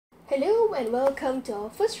Hello and welcome to our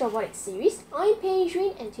first robotics series. I'm Pei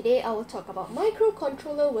and today I will talk about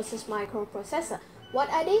microcontroller versus microprocessor. What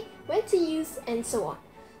are they, when to use, and so on.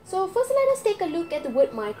 So first let us take a look at the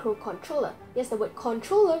word microcontroller. Yes, the word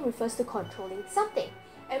controller refers to controlling something.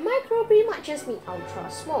 And micro pretty much just means ultra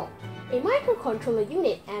small. A microcontroller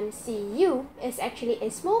unit, MCU, is actually a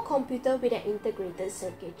small computer with an integrated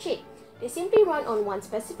circuit chip. They simply run on one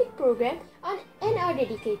specific program and are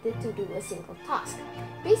dedicated to do a single task.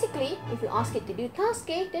 Basically, if you ask it to do task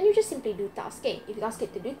A, then you just simply do task A. If you ask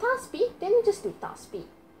it to do task B, then you just do task B.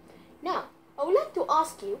 Now, I would like to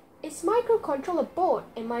ask you, is microcontroller board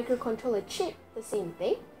and microcontroller chip the same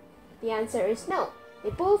thing? The answer is no.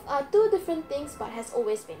 They both are two different things but has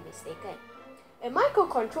always been mistaken. A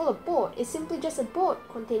microcontroller board is simply just a board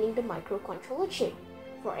containing the microcontroller chip.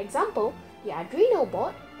 For example, the Arduino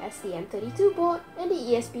board, STM32 board, and the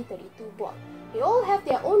ESP32 board. They all have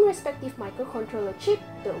their own respective microcontroller chip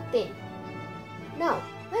built in. Now,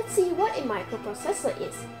 let's see what a microprocessor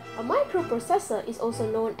is. A microprocessor is also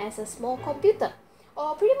known as a small computer,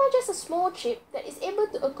 or pretty much just a small chip that is able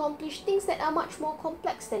to accomplish things that are much more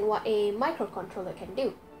complex than what a microcontroller can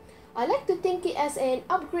do. I like to think it as an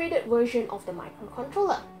upgraded version of the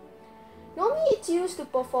microcontroller. Normally, it's used to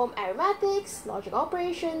perform arithmetics, logic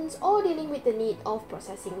operations, or dealing with the need of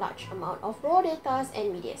processing large amount of raw data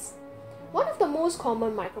and medias. One of the most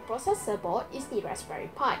common microprocessor board is the Raspberry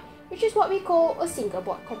Pi, which is what we call a single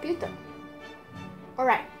board computer.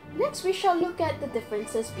 Alright, next we shall look at the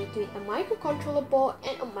differences between a microcontroller board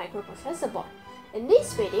and a microprocessor board. In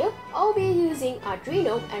this video, I'll be using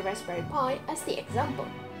Arduino and Raspberry Pi as the example.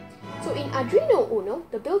 So in Arduino Uno,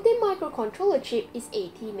 the built-in microcontroller chip is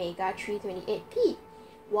ATmega328P,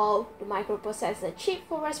 while the microprocessor chip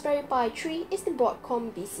for Raspberry Pi 3 is the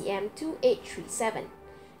Broadcom BCM2837.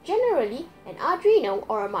 Generally, an Arduino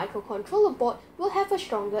or a microcontroller board will have a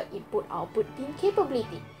stronger input-output pin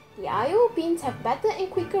capability. The I/O pins have better and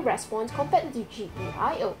quicker response compared to GPU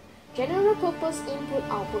I/O, general-purpose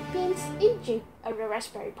input-output pins in the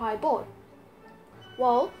Raspberry Pi board.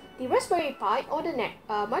 While the Raspberry Pi or the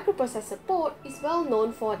microprocessor board is well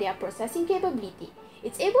known for their processing capability.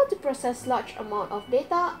 It's able to process large amount of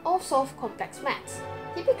data or solve complex maths.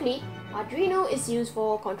 Typically, Arduino is used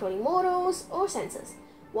for controlling models or sensors,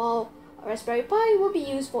 while Raspberry Pi will be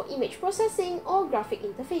used for image processing or graphic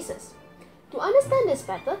interfaces. To understand this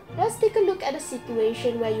better, let's take a look at a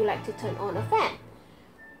situation where you like to turn on a fan.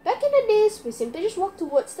 Back in the days, we simply just walk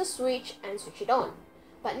towards the switch and switch it on.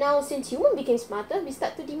 But now, since humans became smarter, we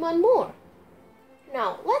start to demand more.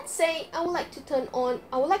 Now, let's say I would like the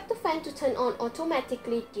fan to turn on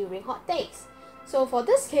automatically during hot days. So for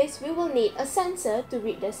this case, we will need a sensor to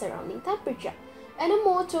read the surrounding temperature, and a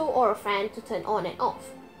motor or a fan to turn on and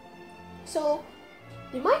off. So,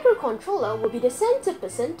 the microcontroller will be the sensor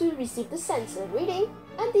person to receive the sensor reading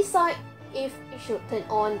and decide if it should turn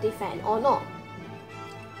on the fan or not.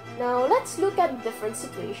 Now, let's look at a different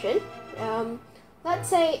situation. Let's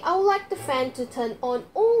say I would like the fan to turn on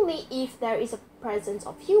only if there is a presence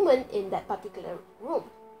of human in that particular room.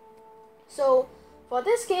 So for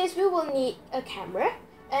this case, we will need a camera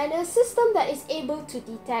and a system that is able to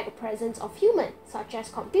detect the presence of human, such as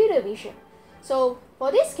computer vision. So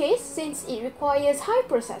for this case, since it requires high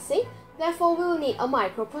processing, therefore we will need a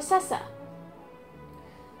microprocessor.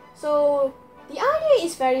 So the idea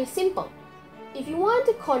is very simple. If you want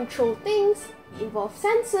to control things, involve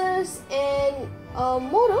sensors and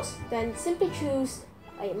models, then simply choose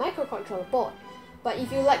a microcontroller board. But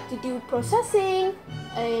if you like to do processing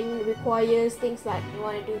and requires things like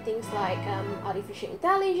artificial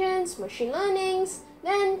intelligence, machine learnings,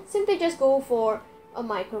 then simply just go for a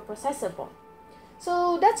microprocessor board.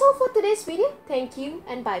 So that's all for today's video. Thank you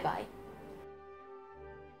and bye bye.